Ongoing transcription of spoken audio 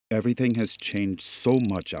Everything has changed so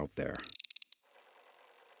much out there.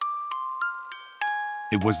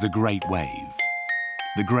 It was the Great Wave.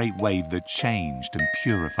 The Great Wave that changed and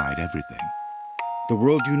purified everything. The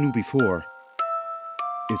world you knew before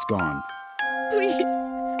is gone. Please,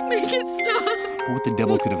 make it stop. What the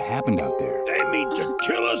devil could have happened out there? They mean to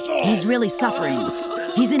kill us all! He's really suffering.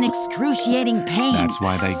 He's in excruciating pain. That's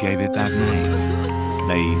why they gave it that name.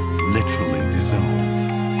 They literally dissolve.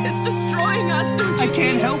 It's destroying us, don't you see? I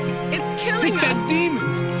can't help it. It's killing It's us. that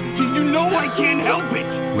demon. You know I can't help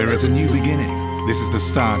it. We're at a new beginning. This is the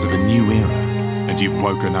start of a new era, and you've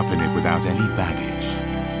woken up in it without any baggage.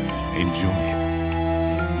 Enjoy it.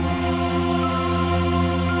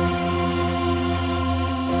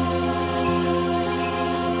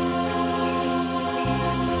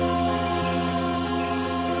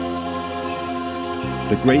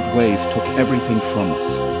 The Great Wave took everything from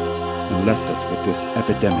us and left us with this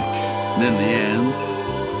epidemic. And in the end,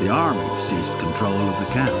 the army seized control of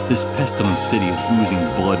the camp. This pestilent city is oozing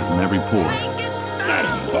blood from every pore. That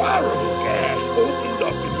horrible gas opened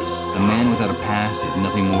up in the sky. A man without a past is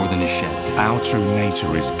nothing more than a shadow. Our true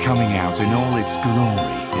nature is coming out in all its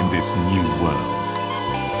glory in this new world.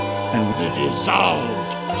 And The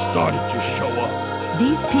dissolved started to show up.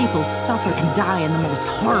 These people suffer and die in the most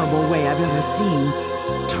horrible way I've ever seen.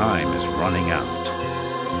 Time is running out,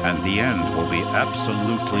 and the end will be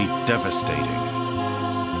absolutely devastating.